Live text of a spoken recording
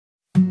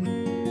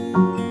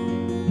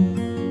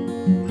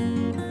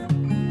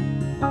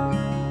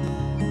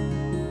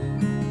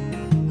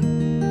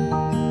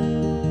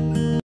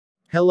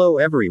Hello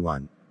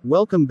everyone.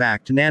 Welcome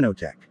back to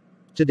Nanotech.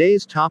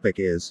 Today's topic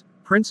is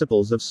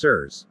principles of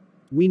SERS.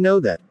 We know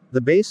that the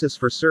basis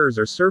for SERS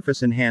or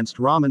surface-enhanced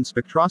Raman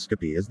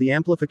spectroscopy is the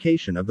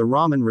amplification of the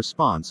Raman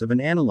response of an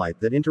analyte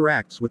that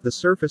interacts with the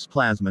surface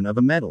plasmon of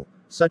a metal,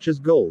 such as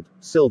gold,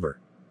 silver.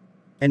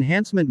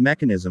 Enhancement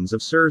mechanisms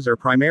of SERS are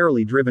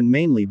primarily driven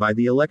mainly by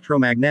the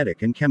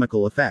electromagnetic and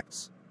chemical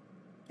effects.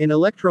 In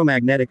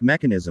electromagnetic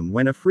mechanism,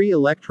 when a free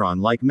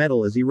electron-like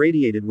metal is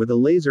irradiated with a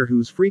laser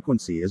whose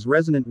frequency is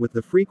resonant with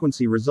the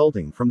frequency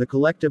resulting from the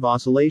collective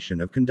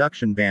oscillation of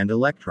conduction band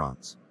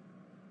electrons.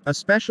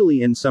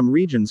 Especially in some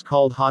regions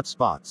called hot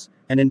spots,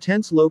 an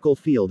intense local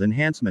field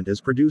enhancement is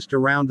produced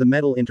around the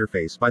metal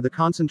interface by the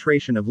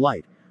concentration of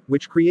light,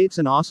 which creates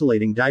an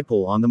oscillating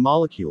dipole on the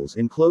molecules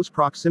in close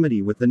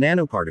proximity with the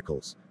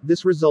nanoparticles.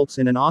 This results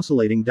in an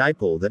oscillating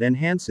dipole that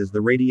enhances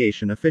the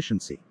radiation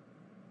efficiency.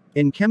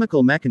 In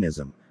chemical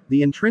mechanism,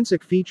 the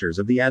intrinsic features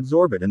of the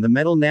adsorbate and the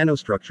metal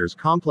nanostructures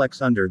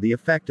complex under the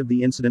effect of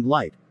the incident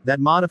light, that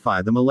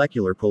modify the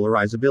molecular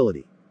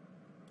polarizability.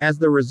 As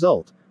the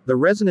result, the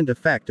resonant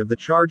effect of the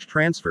charge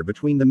transfer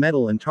between the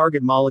metal and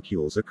target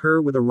molecules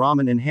occur with a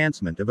Raman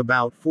enhancement of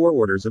about 4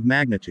 orders of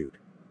magnitude.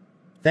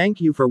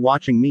 Thank you for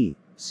watching me.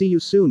 See you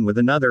soon with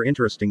another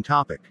interesting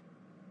topic.